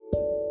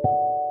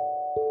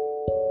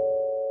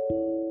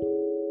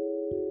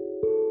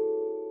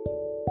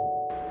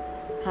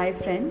Hi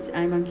friends,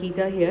 I'm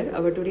Ankita here.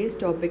 Our today's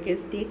topic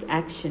is take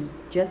action,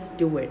 just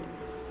do it.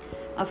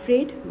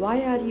 Afraid?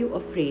 Why are you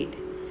afraid?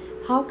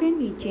 How can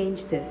we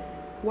change this?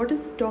 What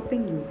is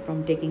stopping you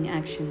from taking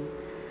action?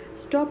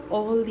 Stop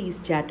all these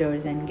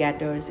chatters and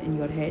gatters in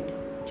your head.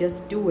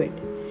 Just do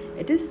it.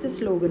 It is the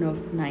slogan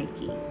of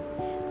Nike.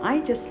 I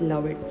just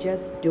love it.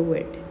 Just do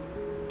it.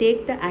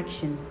 Take the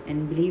action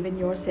and believe in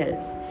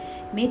yourself.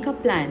 Make a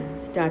plan.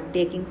 Start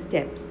taking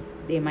steps.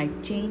 They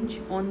might change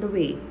on the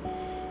way.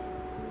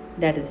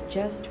 That is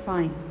just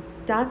fine.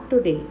 Start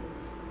today.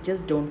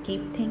 Just don't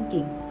keep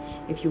thinking.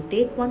 If you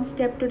take one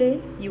step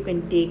today, you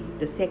can take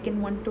the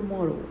second one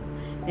tomorrow,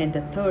 then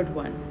the third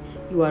one.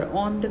 You are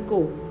on the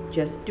go.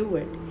 Just do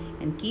it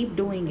and keep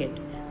doing it.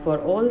 For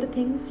all the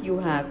things you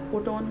have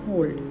put on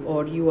hold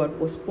or you are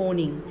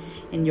postponing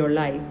in your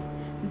life,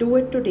 do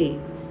it today.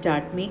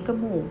 Start, make a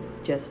move.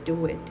 Just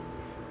do it.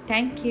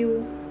 Thank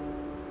you.